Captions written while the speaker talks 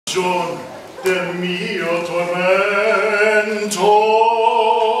Giorno del mio tormento,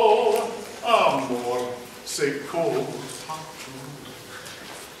 amor seco.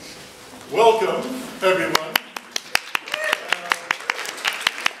 Welcome, everyone,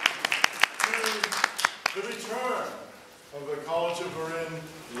 to the return of the College of Marin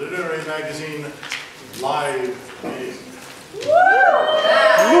Literary Magazine live meeting.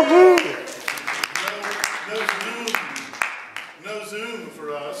 No Zoom for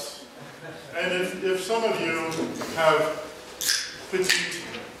us. And if some of you have petite,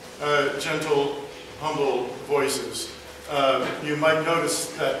 gentle, humble voices, you might notice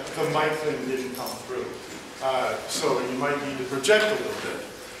that the mic thing didn't come through. So you might need to project a little bit.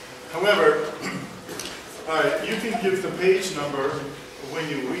 However, you can give the page number when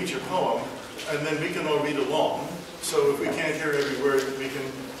you read your poem, and then we can all read along. So if we can't hear every word, we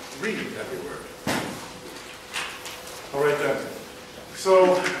can read every word. All right then.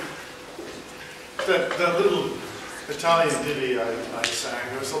 So that little Italian ditty I sang,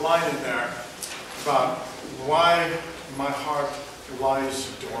 there was a line in there about why my heart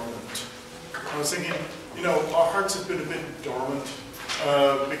lies dormant. I was thinking, you know, our hearts have been a bit dormant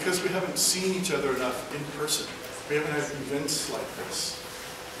because we haven't seen each other enough in person. We haven't had events like this.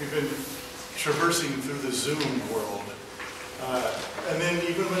 We've been traversing through the Zoom world. And then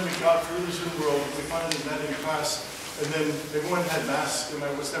even when we got through the Zoom world, we finally met in class, and then everyone had masks, and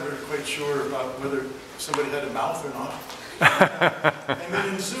I was never quite sure about whether somebody had a mouth or not. And then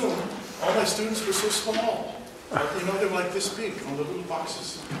in Zoom, all my students were so small. You know, they were like this big on the little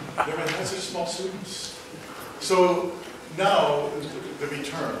boxes. They were such small students. So now, the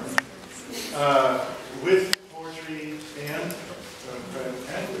return, with poetry and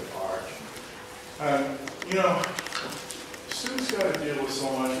with art, you know, students got to deal with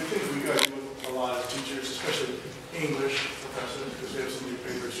so much. I think we got to deal with a lot of teachers, especially English professors, because they have some new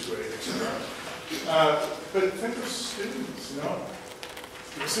papers to grade, etc. But think of students, you know.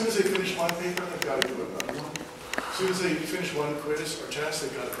 As soon as they finish one paper, they've got to do another one. As soon as they finish one quiz or test,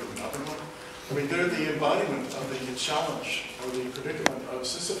 they've got to do another one. I mean, they're the embodiment of the challenge or the predicament of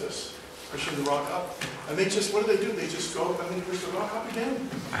Sisyphus pushing the rock up. And they just, what do? They just go up and they push the rock up again.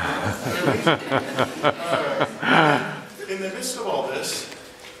 In the midst of all this,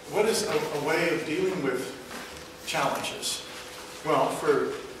 what is a way of dealing with challenges? Well,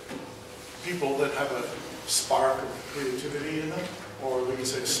 for people that have a spark of creativity in them, or we can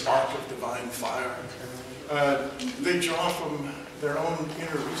say a spark of divine fire, they draw from their own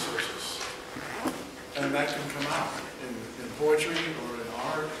inner resources. And that can come out in poetry or in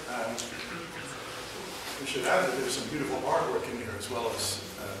art. We should add that there's some beautiful artwork in here as well as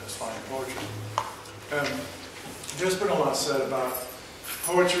fine poetry. There's been a lot said about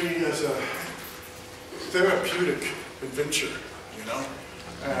poetry as a therapeutic adventure, you know?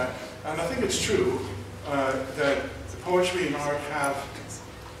 And I think it's true that poetry and art have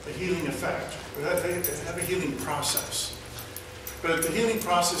a healing effect. They have a healing process. But the healing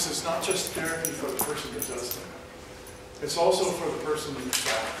process is not just therapy for the person that does them. It's also for the person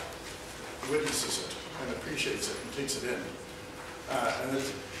that witnesses it and appreciates it and takes it in.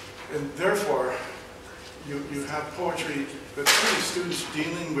 And therefore, you have poetry that so many students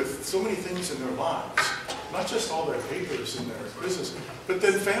dealing with so many things in their lives, not just all their papers and their quizzes, but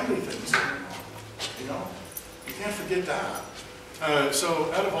then family things, you know? You can't forget that.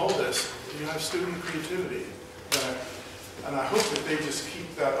 So out of all this, you have student creativity. And I hope that they just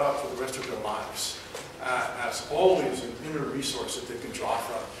keep that up for the rest of their lives as always an inner resource that they can draw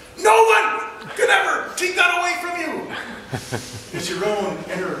from. No one could ever take that away from you! It's your own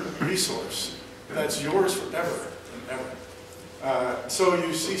inner resource that's yours forever and ever. So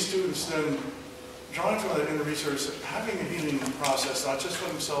you see students then drawing from that inner resource, having a healing process, not just for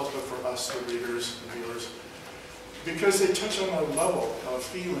themselves, but for us, the readers, the viewers, because they touch on a level of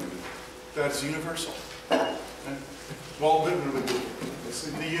feeling that's universal. Well, literally, it's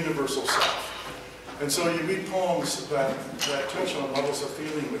the universal self. And so you read poems that touch on levels of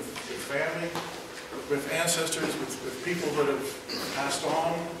feeling with family, with ancestors, with people that have passed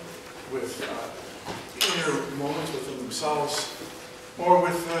on, with inner moments within themselves, or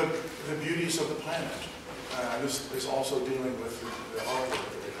with the beauties of the planet. This is also dealing with the artwork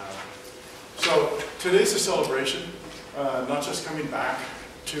that we have. So today's a celebration, not just coming back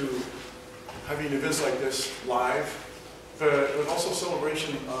to having events like this live, but also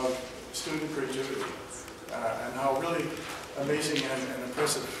celebration of student creativity and how really amazing and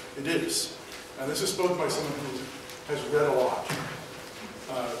impressive it is. And this is spoken by someone who has read a lot,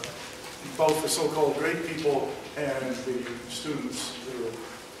 both the so-called great people and the students who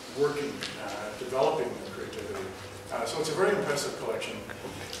are working, developing their creativity. So it's a very impressive collection.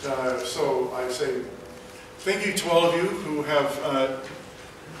 So I say thank you to all of you who have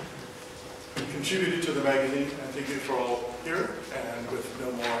contributed to the magazine, and thank you for all here. And with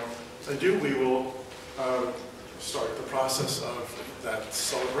no more ado, we will start the process of that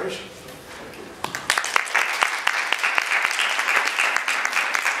celebration. Thank you.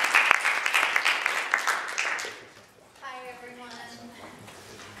 Hi, everyone.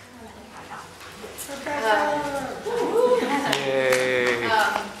 Yay.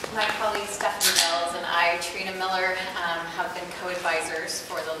 My colleague Stephanie Mills and I, Trina Miller, have been co-advisors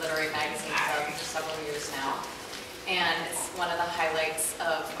for the Literary Magazine Club for several years now. And it's one of the highlights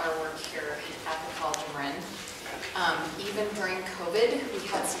of our work here at the College of Marin. Even during COVID, we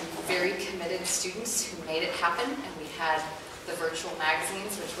had some very committed students who made it happen, and we had the virtual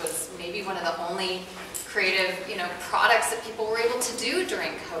magazines, which was maybe one of the only creative, products that people were able to do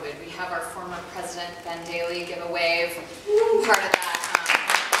during COVID. We have our former president, Ben Daly, give a wave, part of that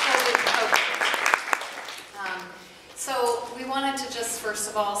COVID. So we wanted to just first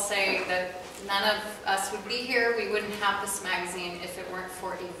of all say that none of us would be here, we wouldn't have this magazine if it weren't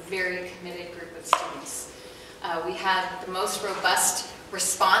for a very committed group of students. We had the most robust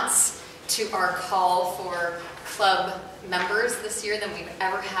response to our call for club members this year than we've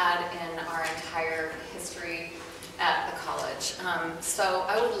ever had in our entire history at the college. So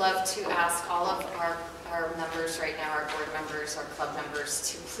I would love to ask all of our members right now, our board members, our club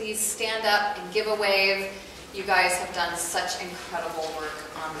members, to please stand up and give a wave. You guys have done such incredible work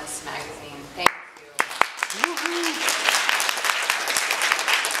on this magazine. Thank you.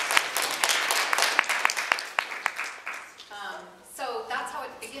 So that's how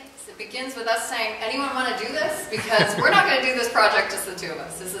it begins. It begins with us saying, anyone want to do this? Because we're not going to do this project just the two of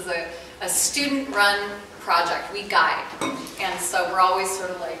us. This is a student-run project. We guide. And so we're always sort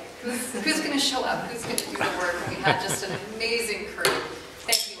of like, who's going to show up? Who's going to do the work? We had just an amazing crew.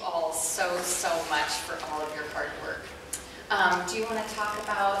 Thank you all so much for all of your hard work. Do you want to talk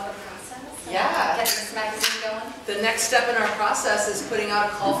about the process? Yeah. Getting this magazine going? The next step in our process is putting out a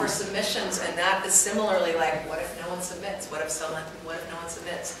call for submissions, and that is similarly like, what if no one submits? What if no one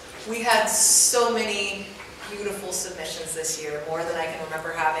submits? We had so many beautiful submissions this year, more than I can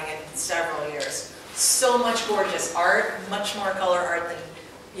remember having in several years. So much gorgeous art, much more color art than,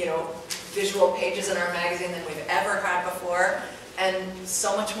 visual pages in our magazine than we've ever had before. And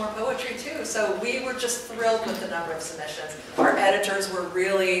so much more poetry too. So we were just thrilled with the number of submissions. Our editors were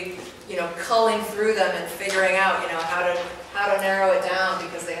really, culling through them and figuring out, how to narrow it down,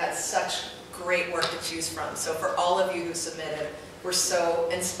 because they had such great work to choose from. So for all of you who submitted, we're so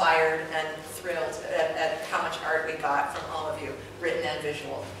inspired and thrilled at how much art we got from all of you, written and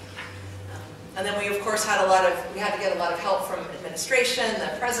visual. And then we of course had to get a lot of help from administration, the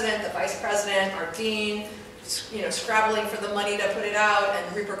president, the vice president, our dean, scrabbling for the money to put it out,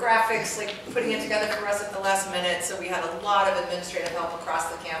 and reprographics, like putting it together for us at the last minute. So we had a lot of administrative help across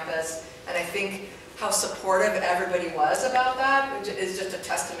the campus, and I think how supportive everybody was about that, which is just a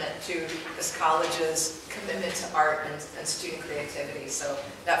testament to this college's commitment to art and student creativity. So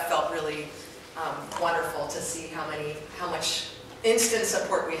that felt really wonderful to see how much instant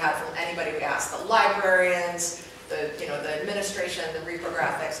support we had from anybody we asked. The librarians, the administration, the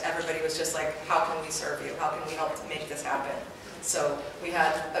reprographics, everybody was just like, how can we serve you? How can we help to make this happen? So we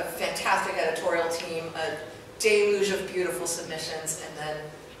had a fantastic editorial team, a deluge of beautiful submissions, and then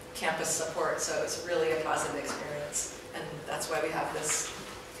campus support. So it's really a positive experience. And that's why we have this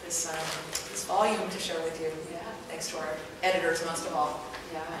volume to share with you. Yeah. Thanks to our editors, most of all.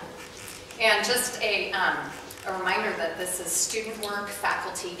 Yeah. And just a reminder that this is student work,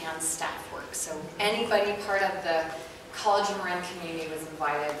 faculty, and staff work. So anybody part of the College of Marin community was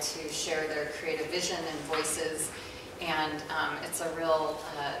invited to share their creative vision and voices, and it's a real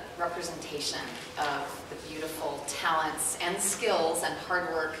representation of the beautiful talents and skills and hard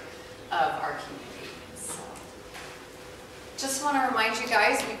work of our community. So, just want to remind you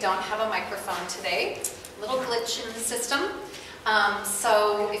guys, we don't have a microphone today. A little glitch in the system.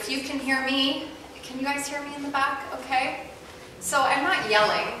 So if you can hear me, can you guys hear me in the back? Okay. So I'm not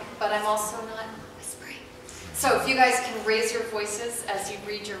yelling, but I'm also not whispering. So if you guys can raise your voices as you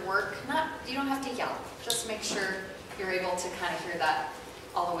read your work, you don't have to yell. Just make sure you're able to kind of hear that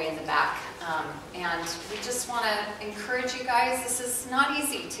all the way in the back. And we just want to encourage you guys, this is not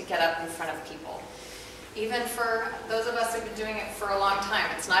easy to get up in front of people. Even for those of us who've been doing it for a long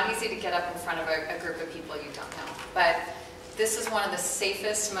time, it's not easy to get up in front of a group of people you don't know. But this is one of the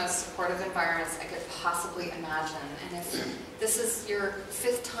safest, most supportive environments I could possibly imagine. And if this is your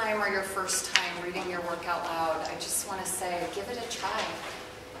 5th time or your first time reading your work out loud, I just want to say, give it a try.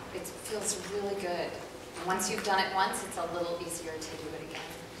 It feels really good. And once you've done it once, it's a little easier to do it again.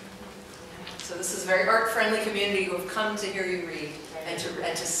 So this is a very art-friendly community who have come to hear you read and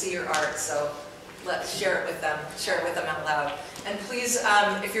to see your art. So let's share it with them. Share it with them out loud. And please,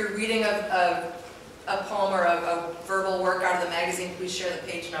 if you're reading a poem or a verbal work out of the magazine, please share the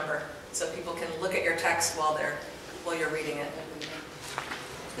page number so people can look at your text while you're reading it.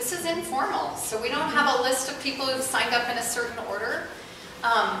 This is informal, so we don't have a list of people who've signed up in a certain order.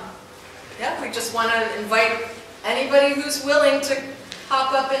 Yeah, we just want to invite anybody who's willing to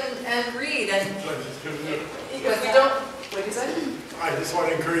pop up and read. And if we don't, what is that? I just want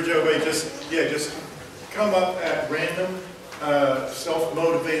to encourage everybody, just come up at random,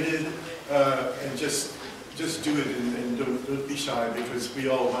 self-motivated, and just do it and don't be shy, because we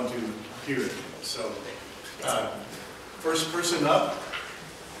all want to hear it. So, first person up,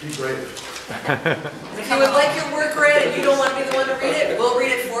 be brave. If you would like your work read and you don't want to be the one to read it, we'll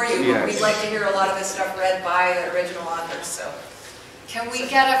read it for you. Yes. We'd like to hear a lot of this stuff read by the original authors. So, Can we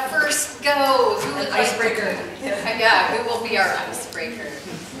get a first go? Who would an like to- icebreaker. Yeah, who will be our icebreaker?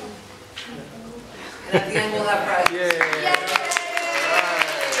 And at the end, we'll have prizes. Yay!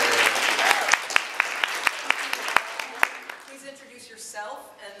 Please introduce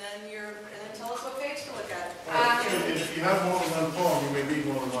yourself and then tell us what page to look at. If you have more than one poem, you may read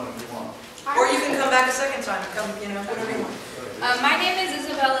more than one if you want. Or you can come back a second time. Come, whatever you want. My name is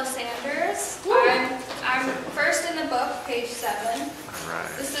Isabella Sanders. I'm first in the book, page 7. Right.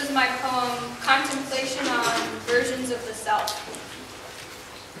 This is my poem, Contemplation on Versions of the Self.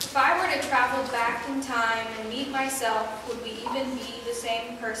 If I were to travel back in time and meet myself, would we even be the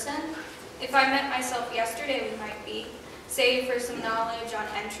same person? If I met myself yesterday, we might be, save for some knowledge on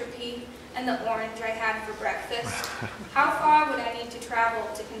entropy and the orange I had for breakfast. How far would I need to travel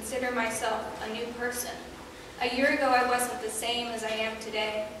to consider myself a new person? A year ago, I wasn't the same as I am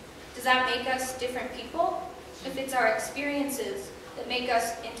today. Does that make us different people? If it's our experiences that make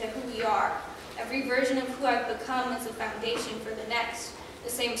us into who we are, every version of who I've become is a foundation for the next, the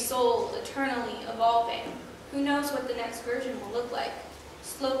same soul eternally evolving. Who knows what the next version will look like?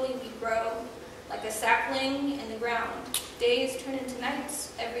 Slowly we grow, like a sapling in the ground. Days turn into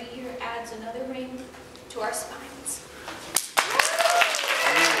nights. Every year adds another ring to our spines.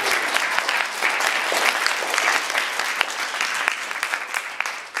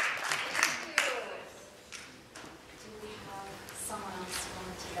 Someone else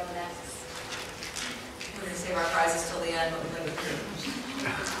wanted to go next. We're going to save our prizes till the end.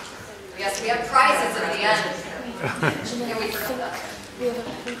 Yes, we have prizes at the end. Yeah, we forgot that.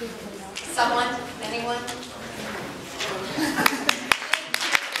 Someone? Anyone?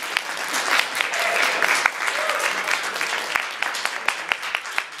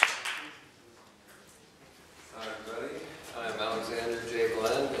 Hi everybody, I'm Alexander J.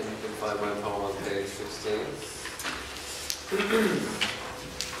 Glenn, and you can find my poem on page 16.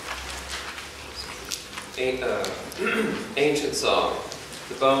 Ancient song.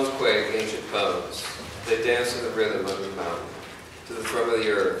 The bones quake, ancient bones. They dance to the rhythm of the mountain. To the thrum of the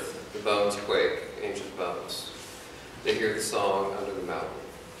earth, the bones quake, ancient bones. They hear the song under the mountain.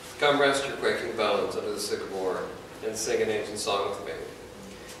 Come rest your quaking bones under the sycamore, and sing an ancient song with me.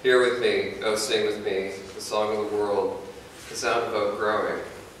 Hear with me, oh sing with me, the song of the world, the sound of oak growing,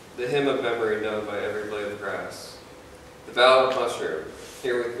 the hymn of memory known by every blade of grass. The ballad of mushroom,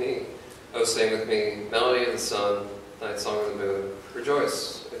 hear with me, oh sing with me, melody of the sun, night song of the moon,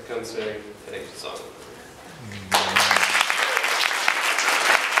 rejoice, and come sing an ancient song.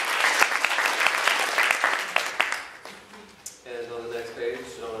 And on the next page,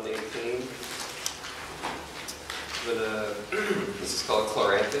 on 18, this is called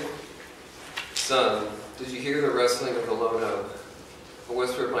Chloranthic. Sun, did you hear the rustling of the lone oak? A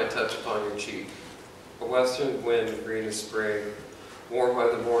whisper of my touch upon your cheek. A western wind green as spring, warmed by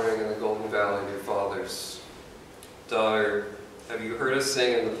the morning in the golden valley of your fathers. Daughter, have you heard us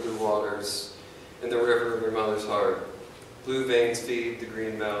sing in the blue waters, in the river of your mother's heart? Blue veins feed the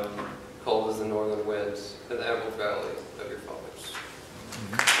green mountain, cold as the northern wind, in the emerald valley of your fathers.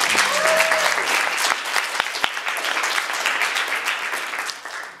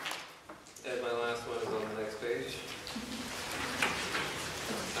 And my last one is on the next page.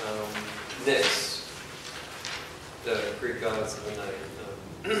 Nyx, the Greek goddess of the night.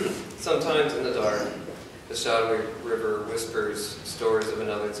 Sometimes in the dark, the shadowy river whispers stories of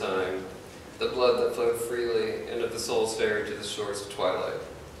another time, the blood that flowed freely, and of the souls ferried to the shores of twilight.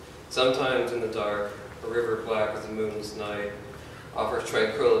 Sometimes in the dark, a river black as a moonless night offers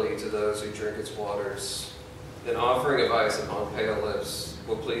tranquility to those who drink its waters. An offering of ice upon pale lips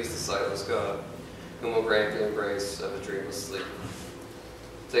will please the sightless God, whom will grant the embrace of a dreamless sleep.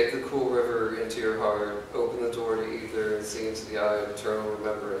 Take the cool river into your heart, open the door to ether and see into the eye of eternal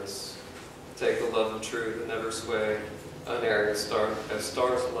remembrance. Take the love of truth that never sway, unerring as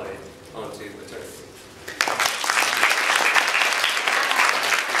stars light onto eternity.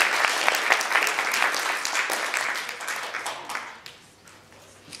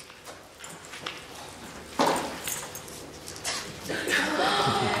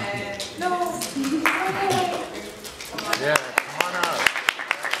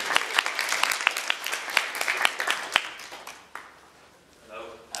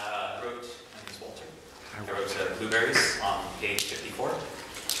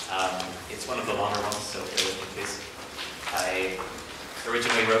 It's one of the longer ones, so bear with me, please. I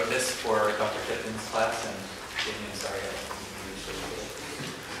originally wrote this for Dr. Pittman's class, and Jamie, I'm sorry, I didn't show you it.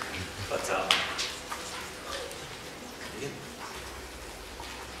 But,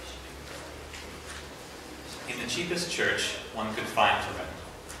 in the cheapest church one could find to rent,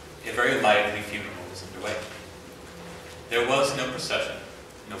 a very lively funeral was underway. There was no procession,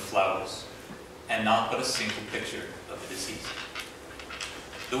 no flowers, and not but a single picture of the deceased.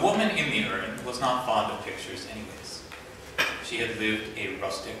 The woman in the urn was not fond of pictures anyways. She had lived a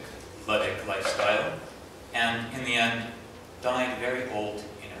rustic, luddic lifestyle, and in the end, died very old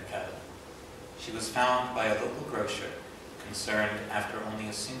in her cabin. She was found by a local grocer, concerned after only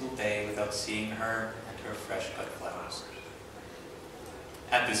a single day without seeing her and her fresh-cut flowers.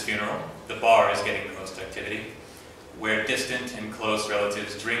 At this funeral, the bar is getting the most activity, where distant and close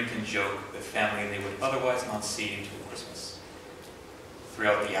relatives drink and joke with family they would otherwise not see until Christmas.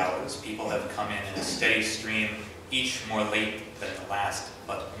 Throughout the hours, people have come in a steady stream, each more late than the last,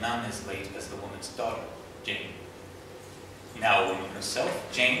 but none as late as the woman's daughter, Jane. Now a woman herself,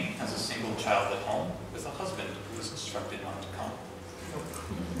 Jane has a single child at home with a husband who was instructed not to come.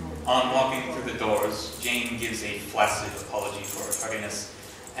 On walking through the doors, Jane gives a flaccid apology for her tardiness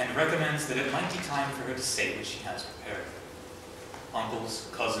and recommends that it might be time for her to say what she has prepared. Uncles,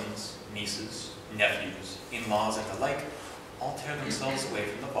 cousins, nieces, nephews, in-laws, and the like all tear themselves away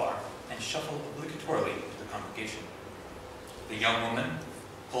from the bar and shuffle obligatorily to the congregation. The young woman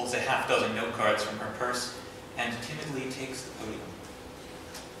pulls a half-dozen note cards from her purse and timidly takes the podium.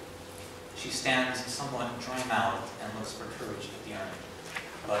 She stands somewhat dry-mouthed and looks for courage at the urn,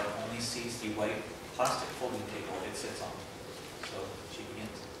 but only sees the white plastic folding table it sits on. So she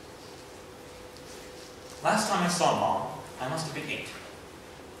begins. Last time I saw Mom, I must have been 8.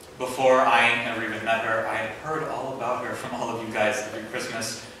 Before I ever even met her, I had heard all about her from all of you guys every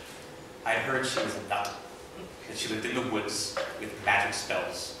Christmas. I had heard she was a nut, that she lived in the woods with magic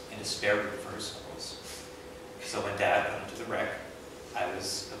spells and a spare room for her squirrels. So when Dad got into the wreck, I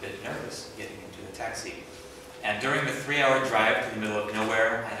was a bit nervous getting into the taxi. And during the 3-hour drive to the middle of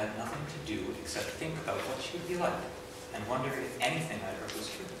nowhere, I had nothing to do except think about what she would be like and wonder if anything I heard was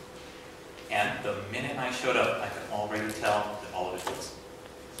true. And the minute I showed up, I could already tell that all of it was.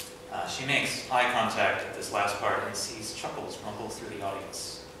 She makes eye contact at this last part and sees chuckles rumble through the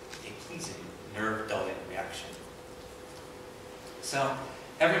audience, a pleasing, nerve-dulling reaction. So,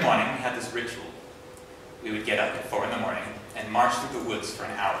 every morning we had this ritual. We would get up at 4 in the morning and march through the woods for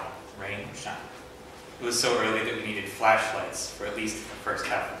an hour, rain or shine. It was so early that we needed flashlights for at least the first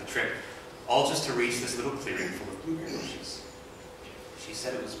half of the trip, all just to reach this little clearing full of blueberry bushes. She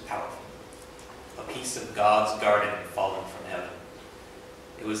said it was powerful, a piece of God's garden fallen from heaven.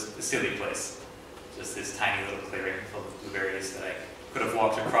 It was a silly place, just this tiny little clearing full of blueberries that I could have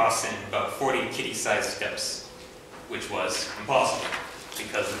walked across in about 40 kitty-sized steps, which was impossible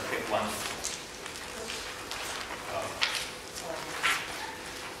because of the quick one.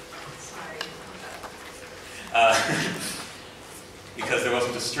 Because there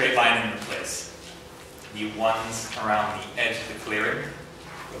wasn't a straight line in the place. The ones around the edge of the clearing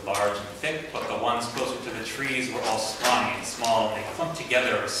were large and thick, but the ones closer to the trees were all scrawny and small, and they clumped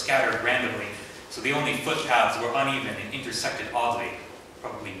together or scattered randomly, so the only footpaths were uneven and intersected oddly,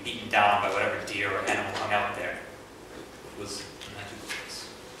 probably beaten down by whatever deer or animal hung out there. It was a magical place.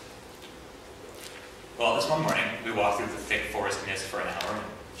 Well, this one morning, we walked through the thick forest mist for an hour and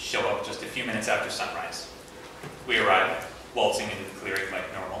show up just a few minutes after sunrise. We arrive, waltzing into the clearing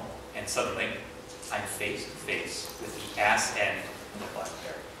like normal, and suddenly, I'm face to face with the ass end of the black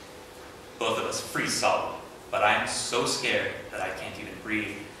bear. Both of us freeze solid, but I'm so scared that I can't even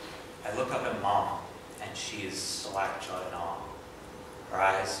breathe. I look up at Mom, and she is slack-jawed in awe. Her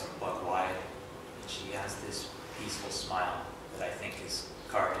eyes are bug wide, and she has this peaceful smile that I think is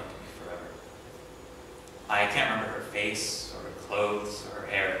carved into me forever. I can't remember her face, or her clothes, or her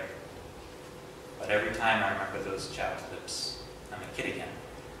hair, but every time I remember those chapped lips, I'm a kid again,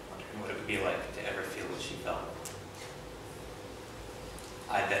 wondering what it would be like to ever feel what she felt.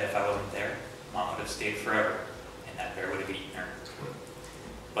 I bet if I wasn't there, Mom would have stayed forever, and that bear would have eaten her.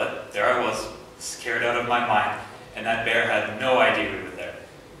 But there I was, scared out of my mind, and that bear had no idea we were there.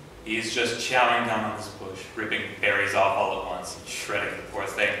 He's just chowing down on this bush, ripping berries off all at once and shredding the poor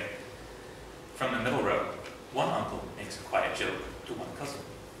thing. From the middle row, one uncle makes a quiet joke to one cousin.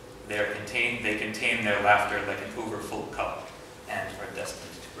 They contain their laughter like an overfull cup and are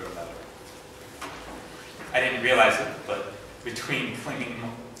destined to grow louder. I didn't realize it, but between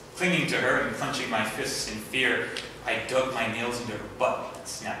clinging to her and clenching my fists in fear, I dug my nails into her butt and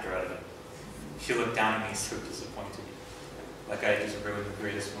snapped her out of it. She looked down at me so disappointed, like I had just ruined the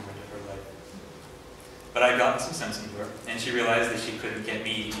greatest moment of her life. But I'd gotten some sense into her, and she realized that she couldn't get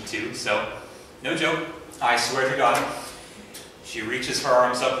me eaten too, so, no joke, I swear to God, she reaches her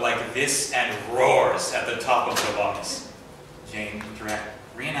arms up like this and roars at the top of her lungs. Jane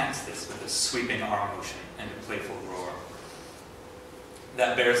reenacts this with a sweeping arm motion and a playful roar.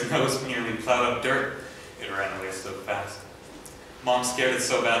 That bear's nose nearly plowed up dirt. It ran away so fast. Mom scared it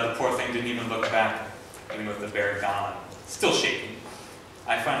so bad the poor thing didn't even look back, even with the bear gone, still shaking.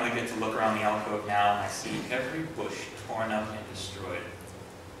 I finally get to look around the alcove now, and I see every bush torn up and destroyed.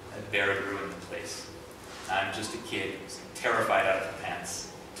 That bear had ruined the place. I'm just a kid, terrified out of the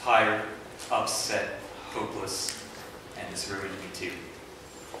pants, tired, upset, hopeless, and this ruined me too.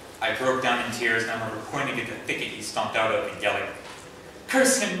 I broke down in tears, and I remember pointing at the thicket he stomped out of and yelling,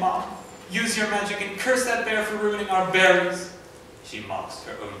 "Curse him, Mom! Use your magic and curse that bear for ruining our berries!" She mocks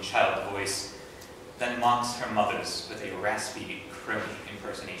her own child voice, then mocks her mother's with a raspy, crony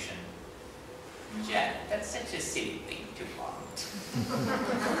impersonation. "Jack, that's such a silly thing to want."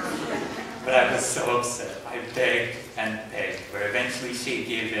 But I was so upset. I begged and begged, where eventually she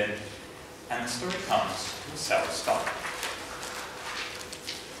gave in, and the story comes to a sour stop.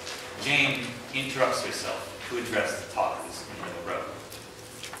 Jane interrupts herself to address the talkers in the middle row.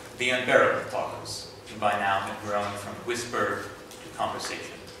 The unbearable talkers, who by now had grown from whisper to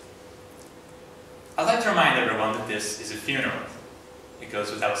conversation. I'd like to remind everyone that this is a funeral. It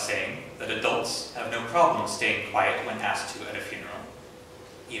goes without saying that adults have no problem staying quiet when asked to at a funeral.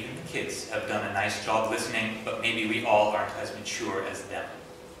 Even the kids have done a nice job listening, but maybe we all aren't as mature as them.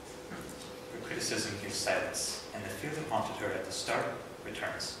 Her criticism gives silence, and the fear that haunted her at the start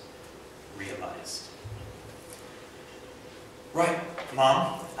returns, realized. "Right,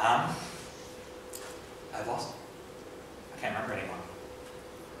 Mom, I've lost it. I can't remember anymore.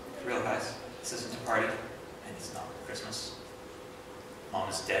 For real, guys, this isn't a party, and it's not Christmas. Mom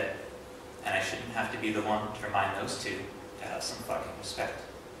is dead, and I shouldn't have to be the one to remind those two to have some fucking respect."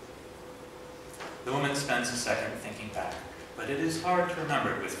 The woman spends a second thinking back, but it is hard to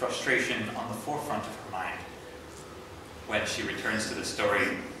remember with frustration on the forefront of her mind. When she returns to the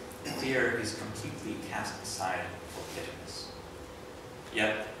story, fear is completely cast aside for bitterness.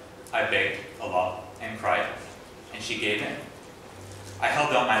 Yet, I begged a lot and cried, and she gave in. I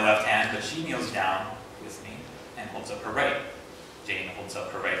held out my left hand, but she kneels down with me and holds up her right. Jane holds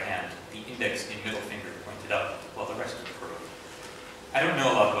up her right hand, the index and middle finger pointed up, while the rest are curled. I don't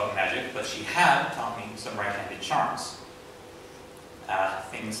know a lot about magic, but she had taught me some right-handed charms.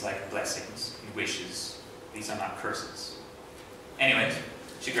 Things like blessings and wishes. These are not curses. Anyways,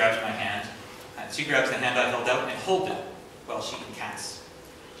 she grabs my hand. She grabs the hand I held out and holds it while she incants.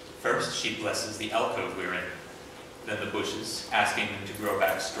 First, she blesses the alcove we're in, then the bushes, asking them to grow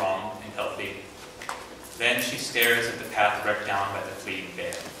back strong and healthy. Then she stares at the path wrecked down by the fleeing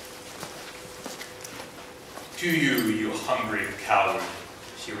bear. "To you, you hungry coward,"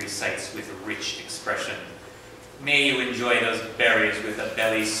 she recites with rich expression. "May you enjoy those berries with a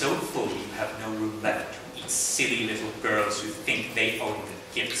belly so full you have no room left to eat silly little girls who think they own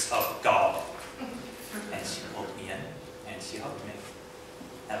the gifts of God." And she pulled me in, and she hugged me.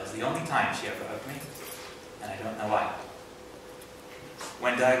 That was the only time she ever hugged me, and I don't know why.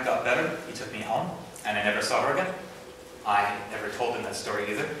 When Dad got better, he took me home, and I never saw her again. I never told him that story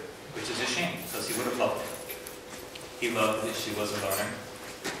either, which is a shame, because he would have loved it. He loved that she was a learner.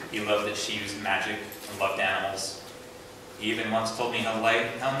 He loved that she used magic and loved animals. He even once told me how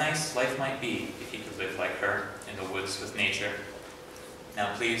nice life might be if he could live like her in the woods with nature.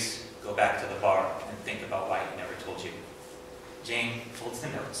 Now please go back to the bar and think about why he never told you. Jane folds the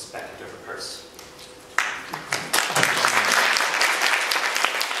notes back into her purse.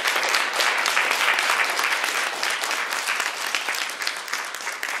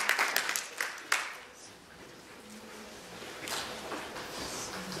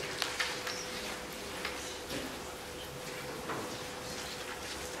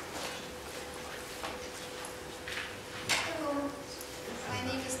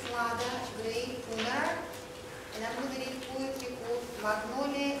 And I'm going to read poetry called Magnolia.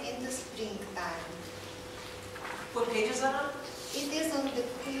 Susanna? It is on the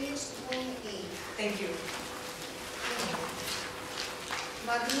page 28. Thank you.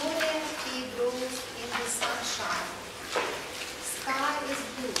 Magnolia tree grows in the sunshine. Sky is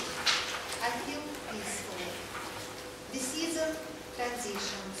blue. I feel peaceful. The season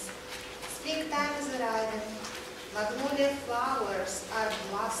transitions. Springtime is arriving. Magnolia flowers are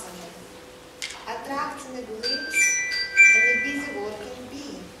blossoming, attracting a glimpse and a busy working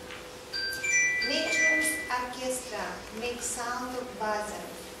bee. Nature's orchestra makes sound of buzzing.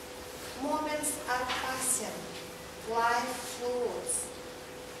 Moments are passing. Life flows.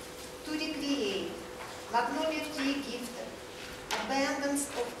 To recreate, magnolia tree gifted abundance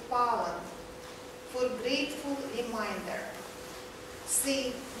of pollen for grateful reminder.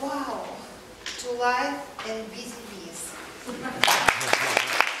 Say wow to life and busy bees.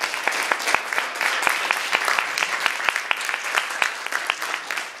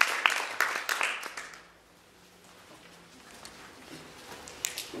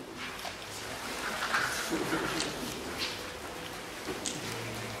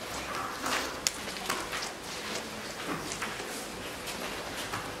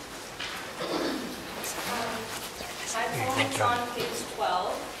 My poem is on page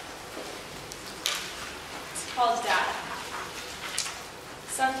 12. It's called Data.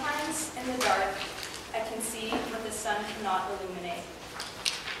 Sometimes in the dark, I can see what the sun cannot illuminate.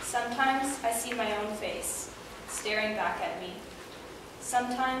 Sometimes I see my own face, staring back at me.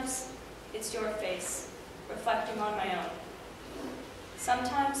 Sometimes it's your face, reflecting on my own.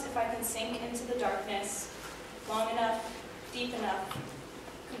 Sometimes if I can sink into the darkness, long enough, deep enough,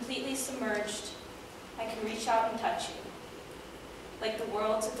 completely submerged, I can reach out and touch you. Like the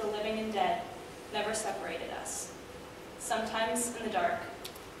worlds of the living and dead never separated us. Sometimes in the dark,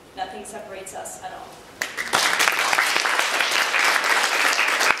 nothing separates us at all.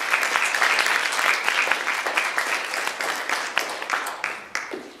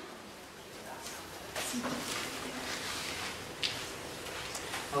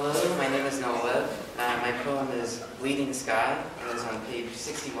 Hello, my name is Noah. My poem is Bleeding Sky, and it is on page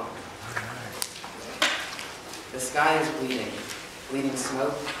 61. The sky is bleeding, bleeding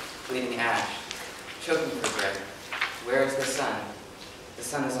smoke, bleeding ash, choking for breath. Where is the sun? The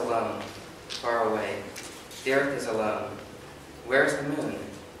sun is alone, far away. The earth is alone. Where is the moon?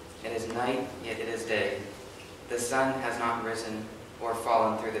 It is night, yet it is day. The sun has not risen or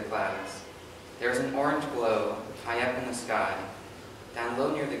fallen through the clouds. There is an orange glow high up in the sky. Down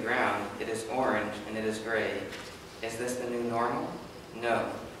low near the ground, it is orange and it is gray. Is this the new normal?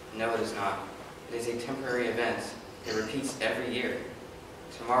 No, no it is not. It is a temporary event. It repeats every year.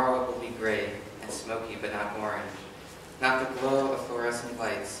 Tomorrow it will be gray and smoky but not orange. Not the glow of fluorescent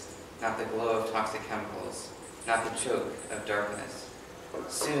lights, not the glow of toxic chemicals, not the choke of darkness.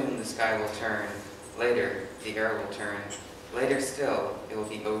 Soon the sky will turn. Later, the air will turn. Later still, it will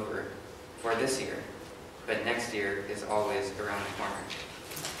be over. For this year. But next year is always around the corner.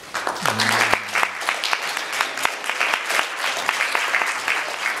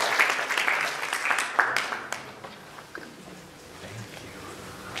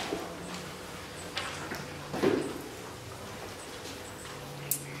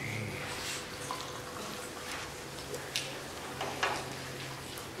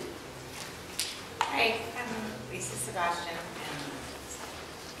 Hi, I'm Lisa Sebastian,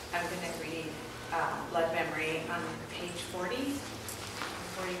 and I'm going to read Blood Memory on page 40,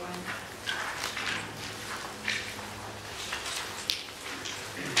 41.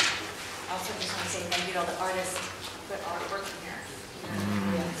 Also just want to say thank you to all the artists who put artwork in here.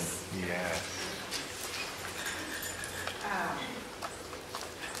 Yes. Yes.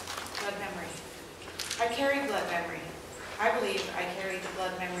 Blood memory. I carry blood memory. I believe I carry the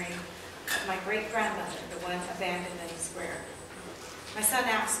blood memory of my great-grandmother, the one abandoned in the square. My son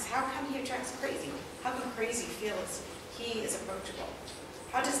asks, how come he attracts crazy? How come crazy feels he is approachable?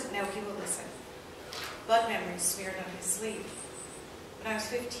 How does it know he will listen? Blood memory smeared on his sleeve. When I was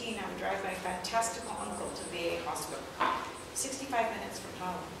 15, I would drive my fantastical uncle to VA hospital, 65 minutes from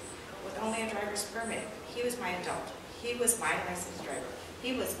home, with only a driver's permit. He was my adult. He was my licensed driver.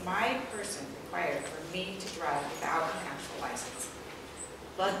 He was my person required for me to drive without an actual license.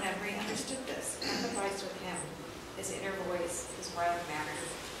 Blood memory understood this, empathized with him, his inner voice, his wild manner.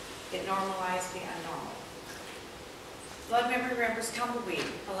 It normalized the unnormal. Blood memory remembers tumbleweed,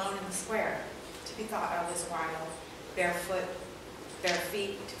 alone in the square, to be thought of as wild, barefoot, bare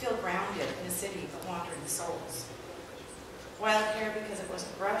feet, to feel grounded in a city but wandering souls. Wild hair because it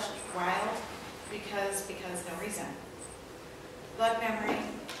wasn't brushed, wild because no reason. Blood memory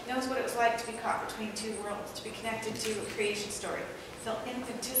knows what it was like to be caught between two worlds, to be connected to a creation story, feel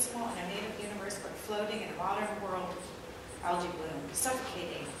infinitesimal in a native universe but floating in a modern world algae bloom,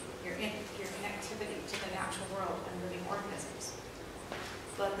 suffocating your connectivity to the natural world and living organisms.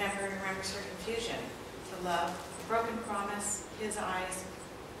 Blood memory remembers her confusion to love, the broken promise, his eyes,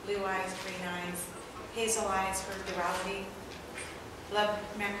 blue eyes, green eyes, hazel eyes, her duality. Blood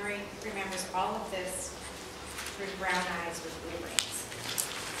memory remembers all of this through brown eyes with blue rings.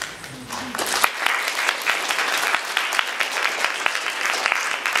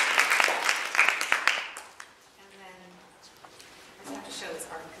 And then, I just have to show this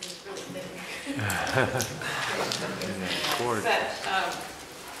art because it's really thin. But,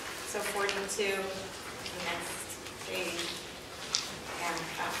 so 42, the next page, and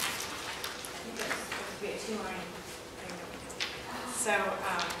I think it's supposed to be a 2-line thing. So,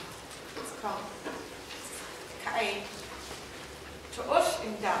 it's called Kai To'osh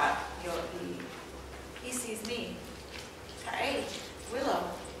Inda Yo'i. He sees me. Kai, willow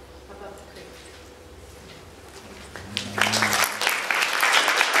above the creek.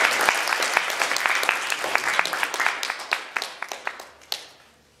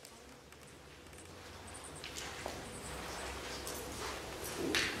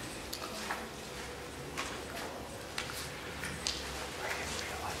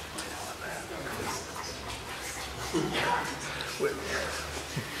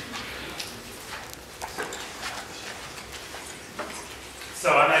 So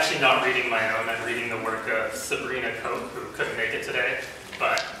I'm actually not reading my own, I'm reading the work of Sabrina Cope, who couldn't make it today,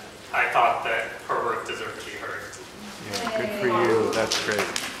 but I thought that her work deserved to be heard. Yeah, good for you, that's great.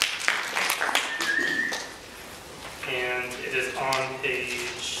 And it is on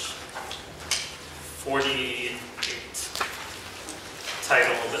page 48,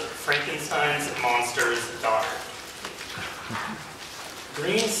 titled Frankenstein's Monster's Daughter.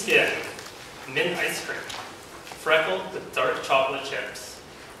 Green skin, mint ice cream, freckled with dark chocolate chips.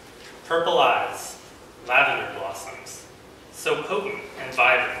 Purple eyes, lavender blossoms, so potent and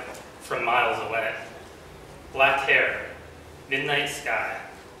vibrant from miles away. Black hair, midnight sky,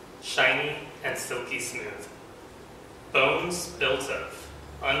 shiny and silky smooth. Bones built of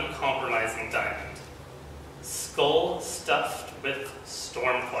uncompromising diamond. Skull stuffed with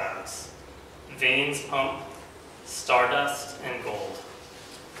storm clouds. Veins pump, stardust and gold.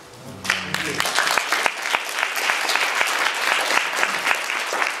 Thank you.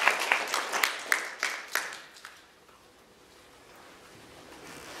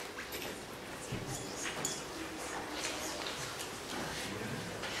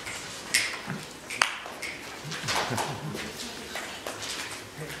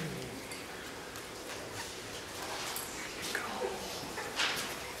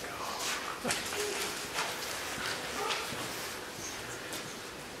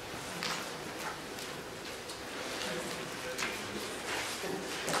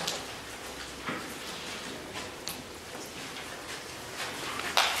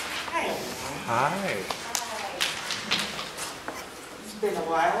 Hi. It's been a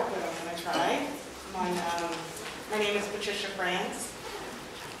while, but I'm going to try. My name is Patricia Franz,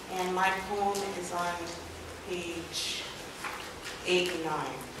 and my poem is on page 8 and 9.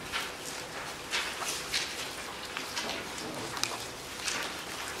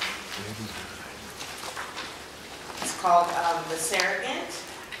 It's called The Surrogate,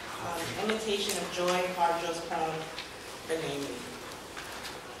 Imitation of Joy, Harjo's poem, The Naming.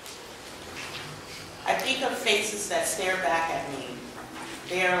 I think of faces that stare back at me.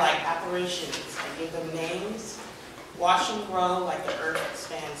 They are like apparitions. I give them names. Watch and grow like the earth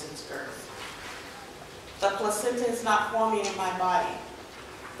expands its girth. The placenta is not forming in my body,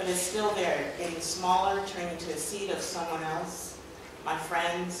 but it's still there, getting smaller, turning into a seed of someone else, my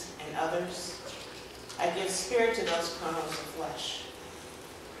friends and others. I give spirit to those kernels of flesh.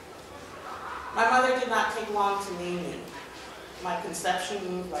 My mother did not take long to name me. My conception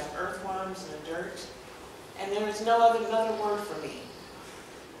moved like earthworms in the dirt, and there is no another word for me.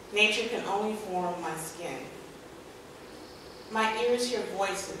 Nature can only form my skin. My ears hear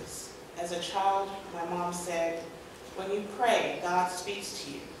voices. As a child, my mom said, when you pray, God speaks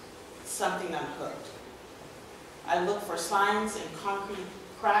to you. Something unhooked. I look for signs and concrete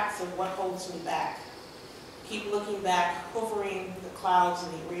cracks of what holds me back. Keep looking back, hovering the clouds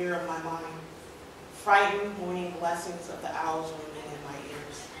in the rear of my mind. Frightened, morning blessings of the owls ringing in my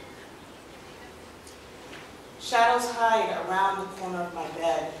ears. Shadows hide around the corner of my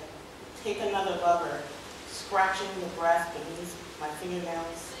bed. Take another lover, scratching the breath beneath my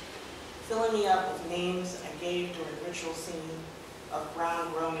fingernails, filling me up with names I gave during ritual singing of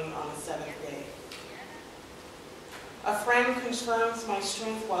ground roaming on the 7th day. A friend confirms my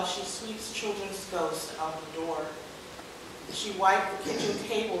strength while she sweeps children's ghosts out the door. She wiped the kitchen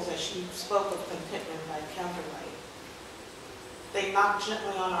tables as she spoke of contentment by candlelight. They knock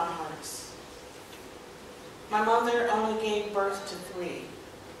gently on our hearts. My mother only gave birth to 3,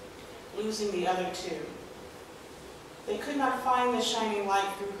 losing the other 2. They could not find the shining light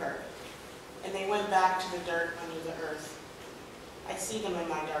through her, and they went back to the dirt under the earth. I see them in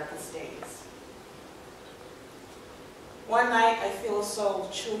my darkest days. One night, I feel a soul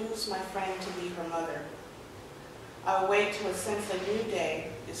choose my friend to be her mother. I awake to a sense a new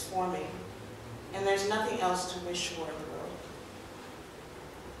day is forming, and there's nothing else to wish for in the world.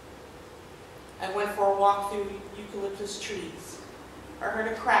 I went for a walk through eucalyptus trees. I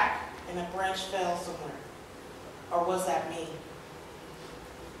heard a crack and a branch fell somewhere. Or was that me?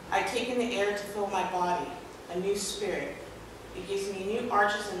 I take in the air to fill my body, a new spirit. It gives me new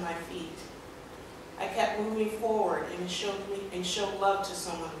arches in my feet. I kept moving forward and showed love to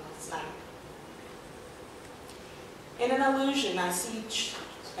someone last night. In an illusion, I see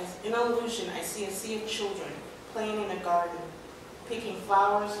a sea of children playing in a garden, picking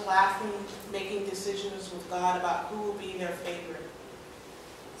flowers, laughing, making decisions with God about who will be their favorite.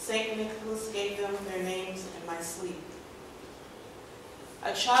 St. Nicholas gave them their names in my sleep.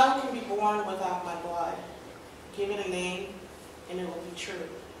 A child can be born without my blood. Give it a name, and it will be true.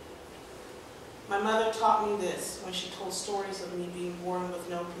 My mother taught me this when she told stories of me being born with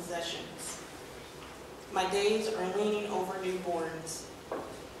no possessions. My days are leaning over newborns.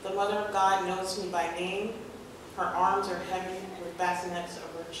 The Mother of God knows me by name. Her arms are heavy with bassinets of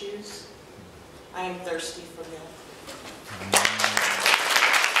virtues. I am thirsty for milk.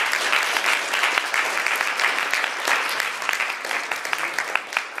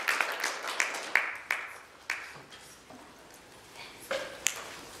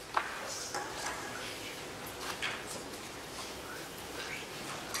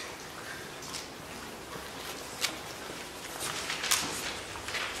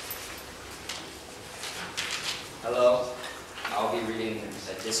 Hello, I'll be reading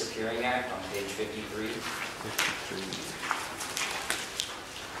A Disappearing Act on page 53.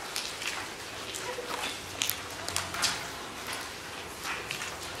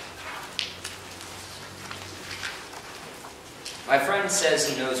 My friend says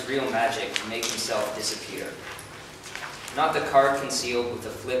he knows real magic to make himself disappear. Not the card concealed with a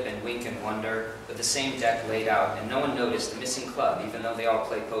flip and wink and wonder, but the same deck laid out and no one noticed the missing club even though they all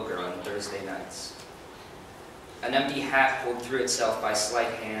play poker on Thursday nights. An empty hat pulled through itself by slight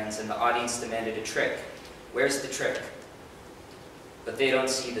hands, and the audience demanded a trick. Where's the trick? But they don't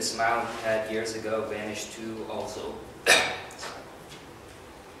see the smile he had years ago vanished too also.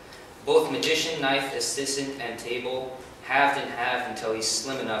 Both magician, knife, assistant, and table halved in half until he's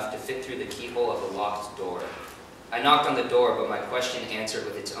slim enough to fit through the keyhole of a locked door. I knocked on the door, but my question answered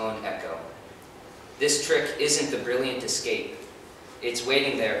with its own echo. This trick isn't the brilliant escape. It's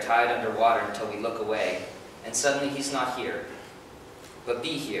waiting there, tied underwater until we look away. And suddenly he's not here. But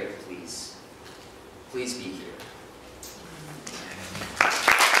be here, please. Please be here.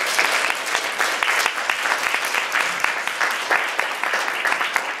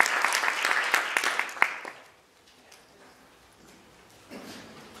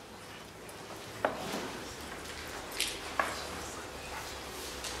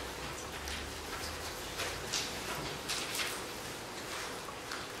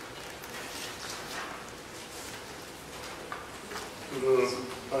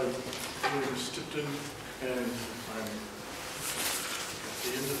 I'm William Stipton, and I'm at the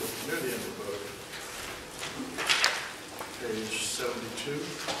end of near the end of the book, page 72.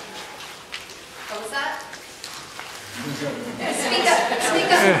 What was that?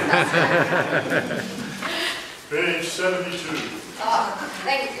 Speak up. Page 72. Oh,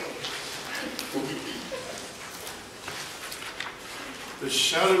 thank you. The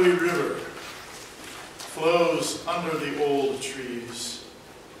shadowy river flows under the old trees,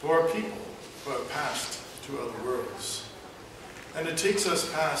 who are people who have passed to other worlds. And it takes us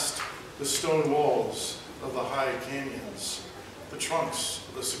past the stone walls of the high canyons, the trunks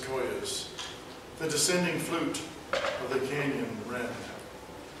of the sequoias, the descending flute of the canyon wren,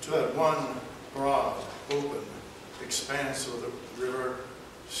 to that one broad, open expanse of the river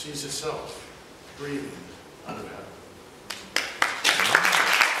sees itself breathing under heaven.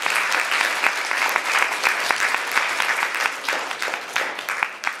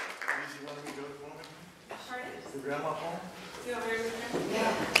 Your grandma home? You want me to read that?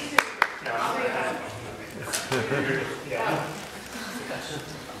 No, I'll read it. yeah.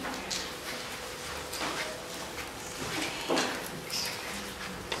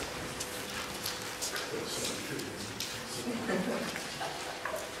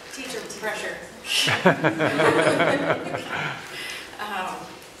 Teacher pressure.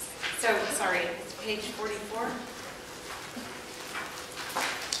 So, sorry, it's page 44.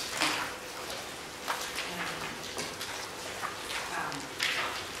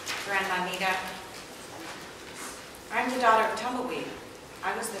 Anita. I'm the daughter of Tumbleweed.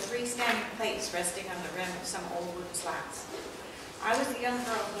 I was the freestanding plates resting on the rim of some old wooden slats. I was the young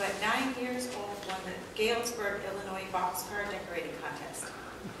girl who at 9 years old won the Galesburg, Illinois boxcar decorating contest.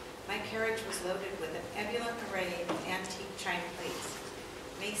 My carriage was loaded with an ebullient array of antique china plates.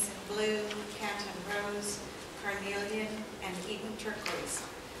 Mason blue, Canton rose, carnelian, and Eden turquoise.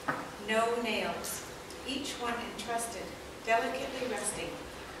 No nails, each one entrusted, delicately resting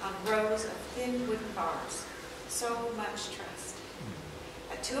on rows of thin wooden bars. So much trust.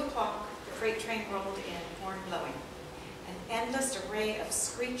 At 2 o'clock, the freight train rolled in, horn blowing. An endless array of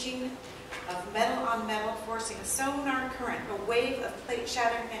screeching of metal on metal, forcing a sonar current, a wave of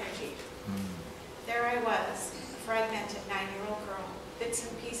plate-shattering energy. There I was, a fragmented 9-year-old girl, bits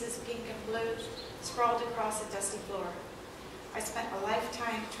and pieces, pink and blue, sprawled across a dusty floor. I spent a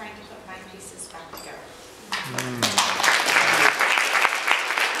lifetime trying to put my pieces back together.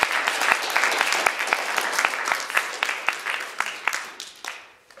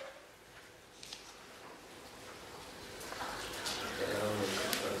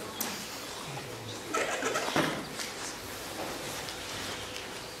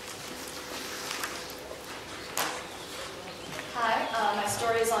 My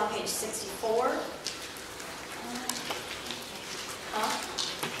story is on page 64.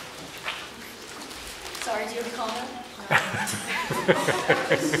 Sorry, do you have a comment?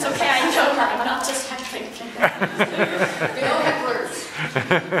 It's okay, I know her. I'm not just heckling. We know hecklers.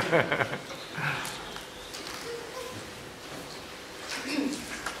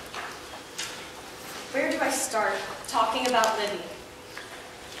 Where do I start talking about Libby?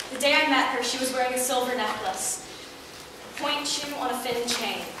 The day I met her, she was wearing a silver necklace, a point shoe on a thin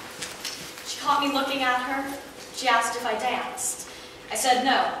chain. She caught me looking at her. She asked if I danced. I said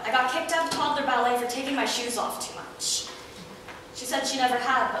no. I got kicked out of toddler ballet for taking my shoes off too much. She said she never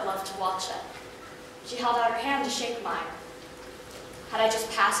had, but loved to watch it. She held out her hand to shake mine. Had I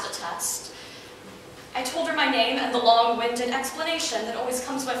just passed a test? I told her my name and the long-winded explanation that always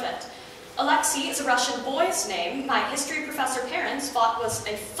comes with it. Alexei is a Russian boy's name my history professor parents thought was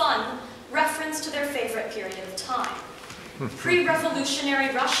a fun reference to their favorite period of time.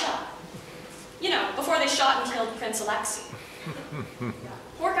 Pre-revolutionary Russia. You know, before they shot and killed Prince Alexei.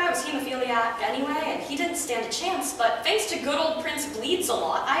 Poor guy was hemophiliac anyway, and he didn't stand a chance, but thanks to good old Prince Bleeds a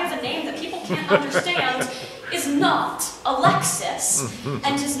Lot, I have a name that people can't understand, is not Alexis,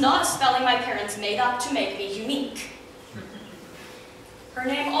 and is not a spelling my parents made up to make me unique. Her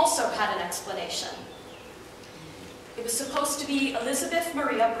name also had an explanation. It was supposed to be Elizabeth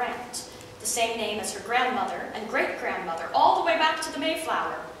Maria Brandt, the same name as her grandmother and great-grandmother, all the way back to the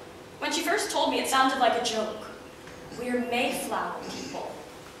Mayflower. When she first told me, it sounded like a joke. We're Mayflower people.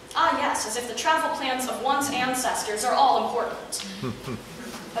 Ah yes, as if the travel plans of one's ancestors are all important.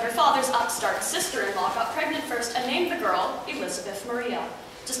 But her father's upstart sister-in-law got pregnant first and named the girl Elizabeth Maria,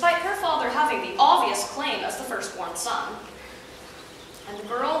 despite her father having the obvious claim as the firstborn son. And the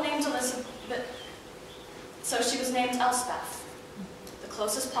girl named Elizabeth, so she was named Elspeth, the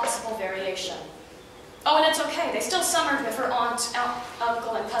closest possible variation. Oh, and it's okay, they still summered with her aunt,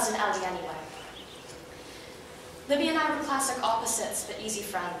 uncle, and cousin Ellie anyway. Libby and I were classic opposites, but easy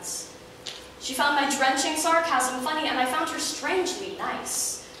friends. She found my drenching sarcasm funny, and I found her strangely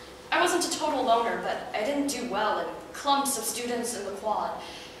nice. I wasn't a total loner, but I didn't do well in clumps of students in the quad.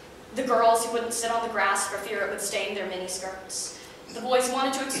 The girls who wouldn't sit on the grass for fear it would stain their miniskirts. The boys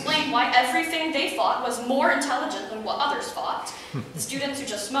wanted to explain why everything they thought was more intelligent than what others thought. The students who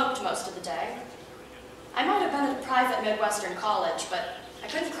just smoked most of the day. I might have been at a private Midwestern college, but I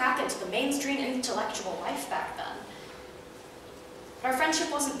couldn't crack into the mainstream intellectual life back then. Our friendship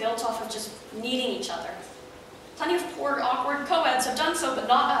wasn't built off of just needing each other. Plenty of poor, awkward co-eds have done so, but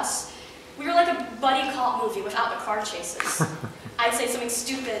not us. We were like a buddy cop movie without the car chases. I'd say something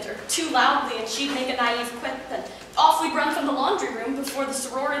stupid or too loudly, and she'd make a naive quip, and off we'd run from the laundry room before the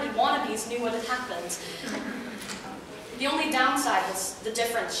sorority wannabes knew what had happened. The only downside was the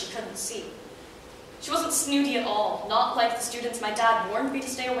difference she couldn't see. She wasn't snooty at all, not like the students my dad warned me to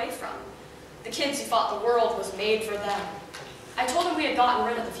stay away from. The kids who thought the world was made for them. I told him we had gotten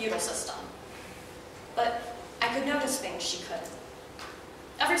rid of the feudal system. But I could notice things she couldn't.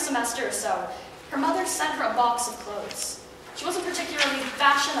 Every semester or so, her mother sent her a box of clothes. She wasn't particularly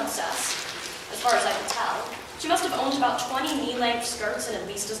fashion-obsessed, as far as I could tell. She must have owned about 20 knee-length skirts and at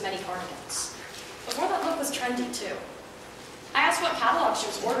least as many cardigans. Before that look was trendy, too. I asked what catalog she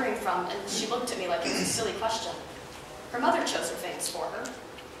was ordering from, and she looked at me like it was a silly question. Her mother chose her things for her.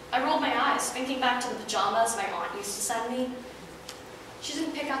 I rolled my eyes, thinking back to the pajamas my aunt used to send me. She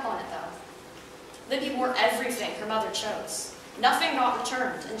didn't pick up on it, though. Libby wore everything her mother chose. Nothing got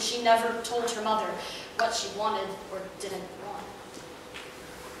returned, and she never told her mother what she wanted or didn't want.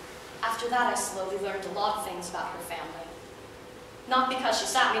 After that, I slowly learned a lot of things about her family. Not because she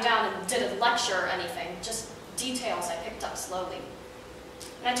sat me down and did a lecture or anything, just details I picked up slowly.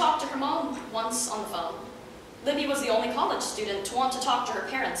 And I talked to her mom once on the phone. Libby was the only college student to want to talk to her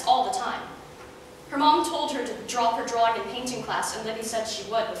parents all the time. Her mom told her to drop her drawing and painting class, and Libby said she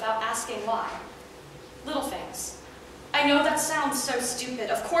would without asking why. Little things. I know that sounds so stupid.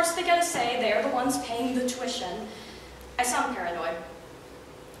 Of course they get a say, they're the ones paying the tuition. I sound paranoid.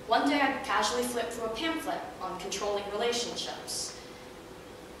 One day I casually flipped through a pamphlet on controlling relationships.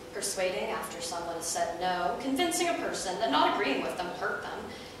 Persuading after someone has said no, convincing a person that not agreeing with them will hurt them,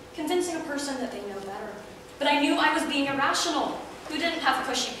 convincing a person that they know better. But I knew I was being irrational, who didn't have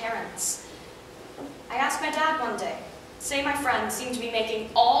cushy parents. I asked my dad one day, say my friend seemed to be making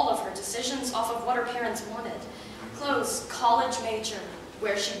all of her decisions off of what her parents wanted. Clothes, college major,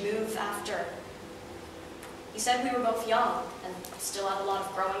 where she'd move after. He said we were both young and still had a lot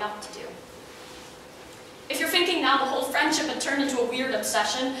of growing up to do. If you're thinking now the whole friendship had turned into a weird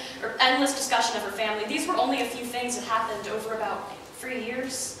obsession or endless discussion of her family, these were only a few things that happened over about 3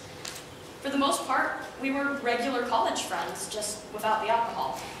 years. For the most part, we were regular college friends, just without the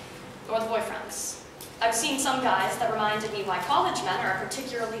alcohol, or the boyfriends. I've seen some guys that reminded me why college men are a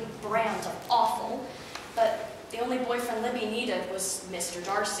particularly brand of awful, but the only boyfriend Libby needed was Mr.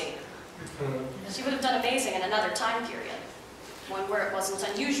 Darcy. She would have done amazing in another time period, one where it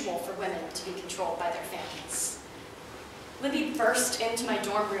wasn't unusual for women to be controlled by their families. Libby burst into my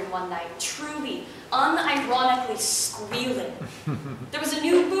dorm room one night, truly, unironically squealing. There was a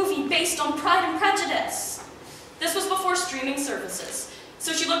new movie based on Pride and Prejudice. This was before streaming services,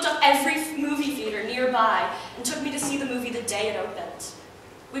 so she looked up every movie theater nearby and took me to see the movie the day it opened.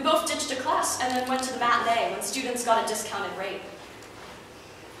 We both ditched a class and then went to the matinee when students got a discounted rate.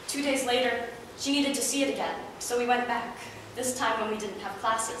 2 days later, she needed to see it again, so we went back, this time when we didn't have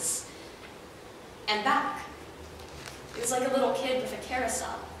classes. And back. It was like a little kid with a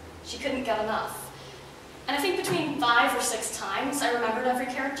carousel. She couldn't get enough. And I think between 5 or 6 times, I remembered every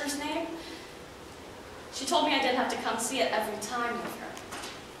character's name. She told me I didn't have to come see it every time with her.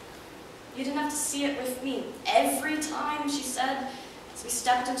 You didn't have to see it with me every time, she said, as we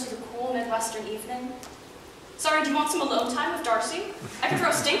stepped into the cool Midwestern evening. Sorry, do you want some alone time with Darcy? I could throw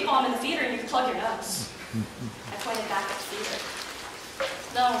a stink bomb in the theater and you could plug your nose. I pointed back at the theater.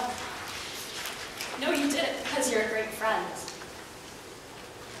 No, you did it because you're a great friend.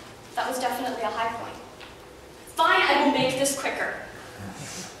 That was definitely a high point. Fine, I will make this quicker.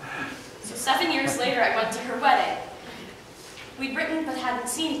 So 7 years later, I went to her wedding. We'd written but hadn't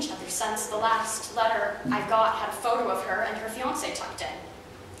seen each other since the last letter I got had a photo of her and her fiancé tucked in.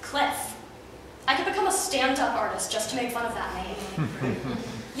 Cliff. I could become a stand-up artist just to make fun of that name.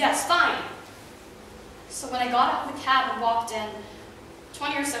 Yes, fine. So when I got out of the cab and walked in,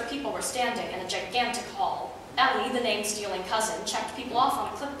 20 or so people were standing in a gigantic hall. Ellie, the name-stealing cousin, checked people off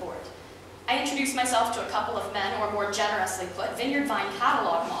on a clipboard. I introduced myself to a couple of men, or more generously put, Vineyard Vine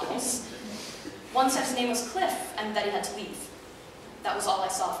catalog models. One said his name was Cliff, and that he had to leave. That was all I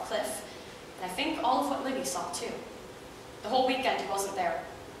saw of Cliff, and I think all of what Libby saw, too. The whole weekend he wasn't there.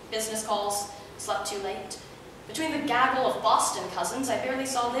 Business calls, slept too late. Between the gaggle of Boston cousins, I barely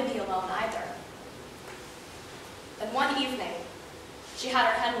saw Libby alone either. Then one evening, she had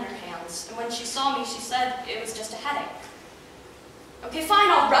her head in her hands, and when she saw me, she said it was just a headache. Okay, fine,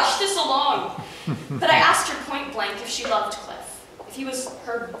 I'll rush this along. But I asked her point blank if she loved Cliff, if he was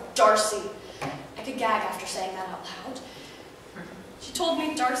her Darcy. I could gag after saying that out loud. She told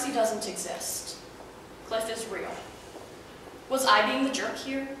me Darcy doesn't exist. Cliff is real. Was I being the jerk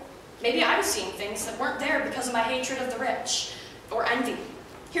here? Maybe I was seeing things that weren't there because of my hatred of the rich, or envy.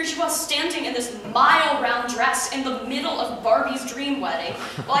 Here she was, standing in this mile-round dress in the middle of Barbie's dream wedding,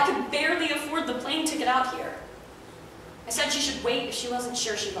 while I could barely afford the plane ticket out here. I said she should wait if she wasn't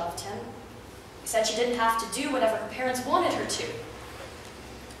sure she loved him. I said she didn't have to do whatever her parents wanted her to.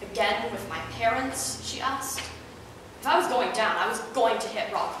 Again, with my parents, she asked. If I was going down, I was going to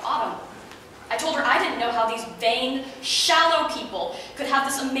hit rock bottom. I told her I didn't know how these vain, shallow people could have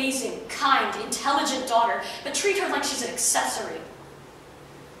this amazing, kind, intelligent daughter, but treat her like she's an accessory.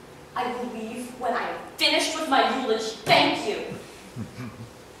 I will leave when I am finished with my eulogy. Thank you.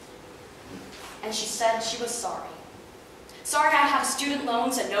 And she said she was sorry. Sorry I had student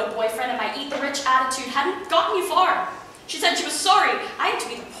loans and no boyfriend, and my eat-the-rich attitude hadn't gotten you far. She said she was sorry I had to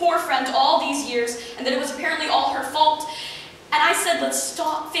be the poor friend all these years, and that it was apparently all her fault. And I said, let's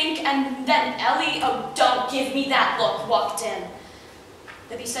stop, think, and then Ellie, oh, don't give me that look, walked in.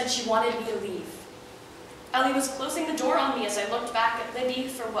 Libby said she wanted me to leave. Ellie was closing the door on me as I looked back at Libby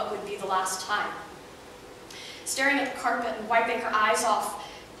for what would be the last time. Staring at the carpet and wiping her eyes off,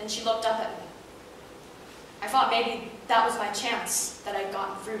 then she looked up at me. I thought maybe that was my chance, that I'd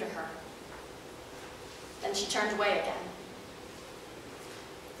gotten through to her. Then she turned away again.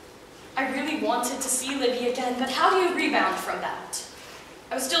 I really wanted to see Libby again, but how do you rebound from that?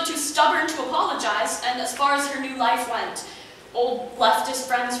 I was still too stubborn to apologize, and as far as her new life went, old leftist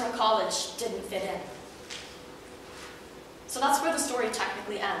friends from college didn't fit in. So that's where the story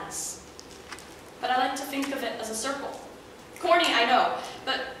technically ends. But I like to think of it as a circle. Corny, I know,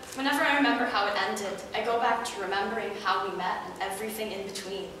 but whenever I remember how it ended, I go back to remembering how we met and everything in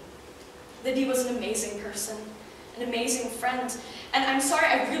between. Libby was an amazing person, an amazing friend, and I'm sorry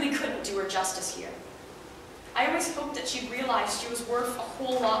I really couldn't do her justice here. I always hoped that she'd realize she was worth a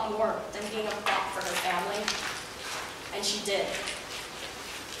whole lot more than being a prop for her family, and she did.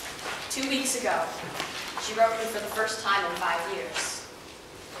 2 weeks ago, she wrote me for the first time in 5 years.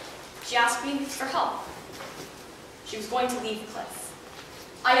 She asked me for help. She was going to leave Cliff.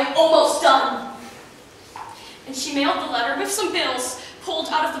 I am almost done! And she mailed the letter with some bills, pulled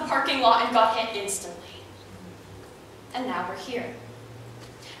out of the parking lot, and got hit instantly. And now we're here.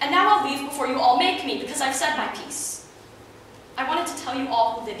 And now I'll leave before you all make me, because I've said my piece. I wanted to tell you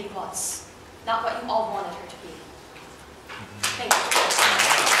all who Libby was, not what you all wanted her to be. Thank you.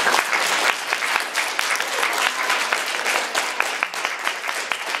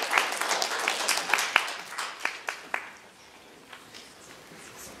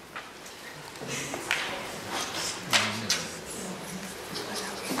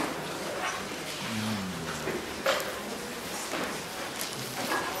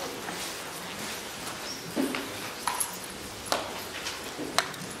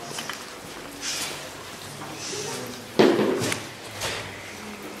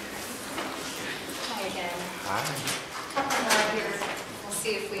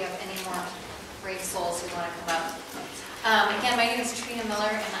 Again, my name is Trina Miller,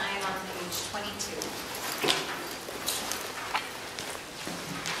 and I am on page 22.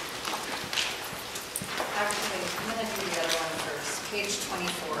 Actually, I'm going to do the other one first, page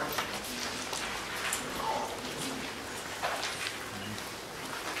 24.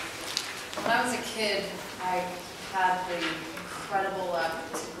 When I was a kid, I had the incredible luck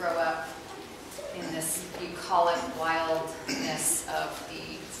to grow up in this bucolic wildness of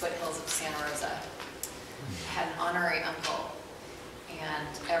the foothills of Santa Rosa. I had an honorary uncle, and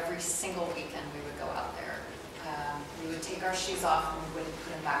every single weekend we would go out there. We would take our shoes off and we wouldn't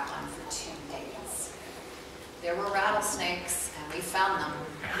put them back on for 2 days. There were rattlesnakes, and we found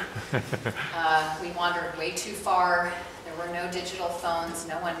them. We wandered way too far. There were no digital phones.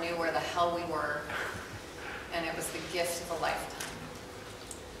 No one knew where the hell we were. And it was the gift of a lifetime.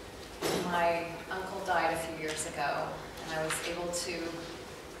 My uncle died a few years ago, and I was able to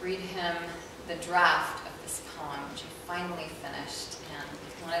read him the draft of this poem, which I finally finished and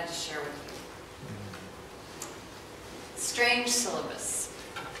wanted to share with you. Strange syllabus.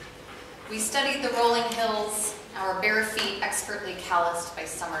 We studied the rolling hills, our bare feet expertly calloused by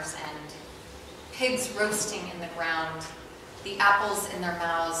summer's end. Pigs roasting in the ground, the apples in their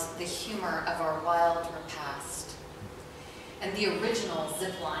mouths, the humor of our wild repast. And the original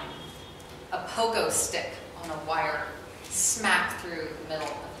zip line, a pogo stick on a wire, smack through the middle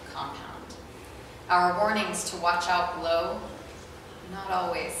of the compound. Our warnings to watch out below, not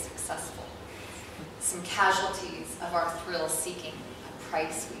always successful. Some casualties of our thrill-seeking, a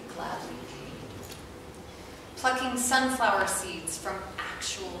price we gladly paid. Plucking sunflower seeds from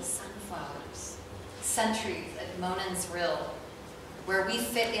actual sunflowers. Sentries at Monan's Rill, where we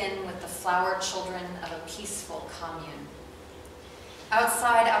fit in with the flower children of a peaceful commune.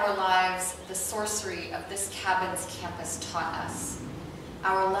 Outside our lives, the sorcery of this cabin's campus taught us.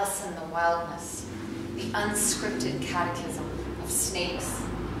 Our lesson, the wildness, the unscripted catechism of snakes,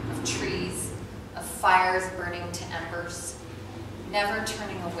 of trees, of fires burning to embers, never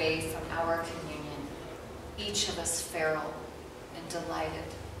turning away from our communion, each of us feral and delighted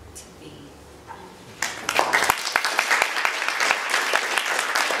to be.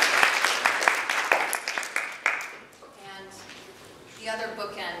 And the other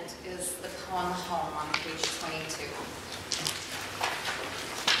bookend is the poem Home on page 22.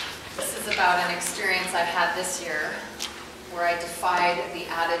 This is about an experience I've had this year where I defied the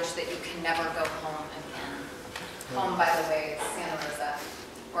adage that you can never go home again. Home, by the way, is Santa Rosa,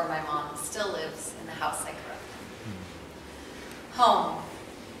 where my mom still lives in the house I grew up in. Home.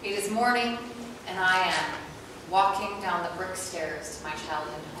 It is morning, and I am walking down the brick stairs to my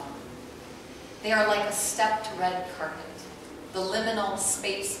childhood home. They are like a stepped red carpet, the liminal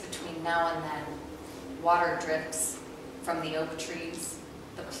space between now and then, water drips from the oak trees,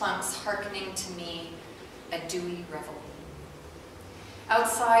 the plumps hearkening to me a dewy reveille.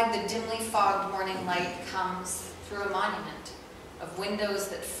 Outside, the dimly fogged morning light comes through a monument of windows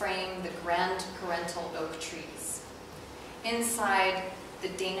that frame the grand parental oak trees. Inside, the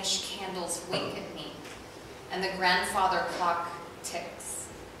Danish candles wink at me, and the grandfather clock ticks,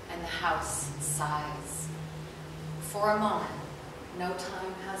 and the house sighs. For a moment, no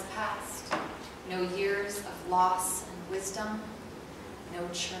time has passed, no years of loss and wisdom, no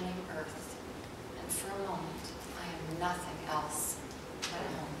churning earth, and for a moment, I am nothing else but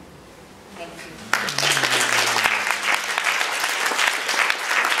home. Thank you.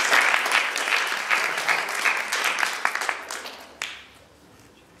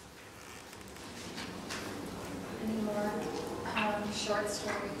 Short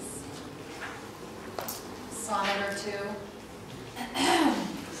stories, sonnet or two.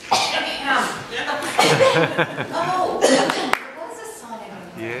 Oh, what is a sonnet?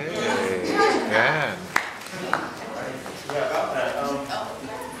 Yeah. About that.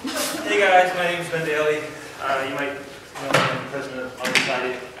 Hey guys, my name is Ben Daly. You might know me, I'm president of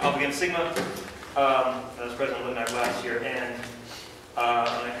Undecided Alpha Gamma Sigma. I was president of Lindner last year, and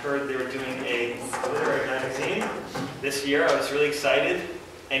I heard they were doing a literary magazine this year. I was really excited,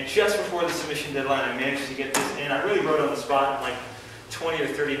 and just before the submission deadline, I managed to get this in. I really wrote on the spot in like 20 or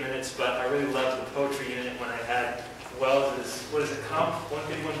 30 minutes, but I really loved the poetry unit when I had Wells's, what is it, Comp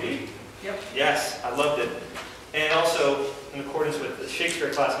 151B? Yep. Yes, I loved it. And also, in accordance with the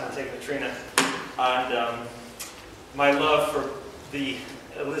Shakespeare class I'm going to take with Trina, and my love for the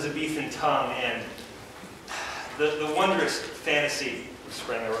Elizabethan tongue and the wondrous fantasy of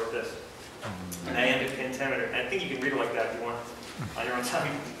spring, I wrote this. An iambic pentameter. And I think you can read it like that if you want, on your own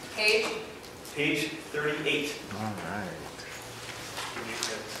time. Page? Page 38. All right.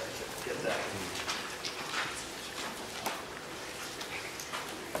 Get that.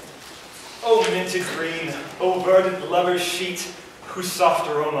 Oh, minted green, oh, verdant lover's sheet, whose soft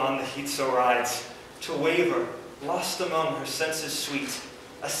aroma on the heat so rides, to waver, lost among her senses sweet,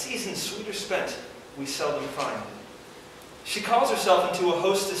 a season sweeter spent, we seldom find. She calls herself into a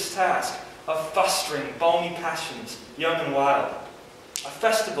hostess task of fostering balmy passions, young and wild, a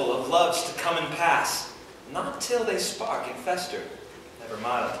festival of loves to come and pass, not till they spark and fester, never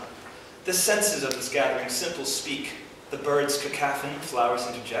mild. The senses of this gathering simple speak, the birds cacophon, flowers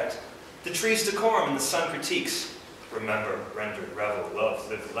interject, the trees decorum and the sun critiques, remember, rendered, revel, love,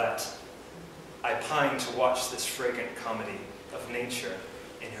 live, let. I pine to watch this fragrant comedy of nature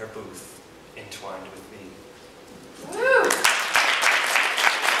in her booth, entwined with me. Woo!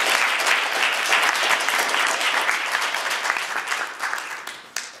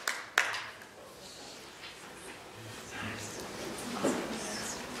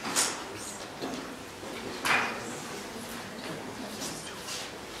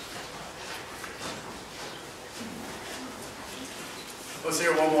 Let's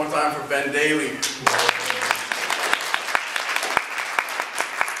hear it one more time for Ben Daly.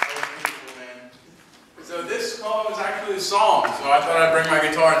 So this poem is actually a song, so I thought I'd bring my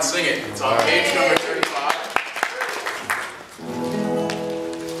guitar and sing it. It's on page number 35.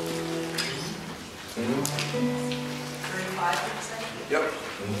 Yep.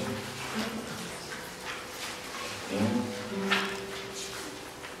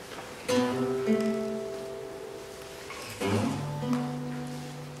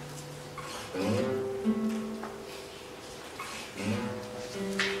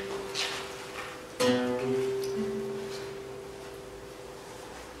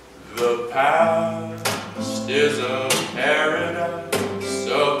 The past is a paradise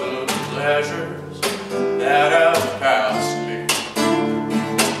of the pleasures that have passed me.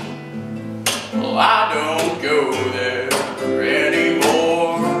 Well, I don't go there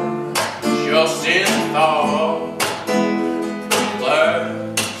anymore, just in thought.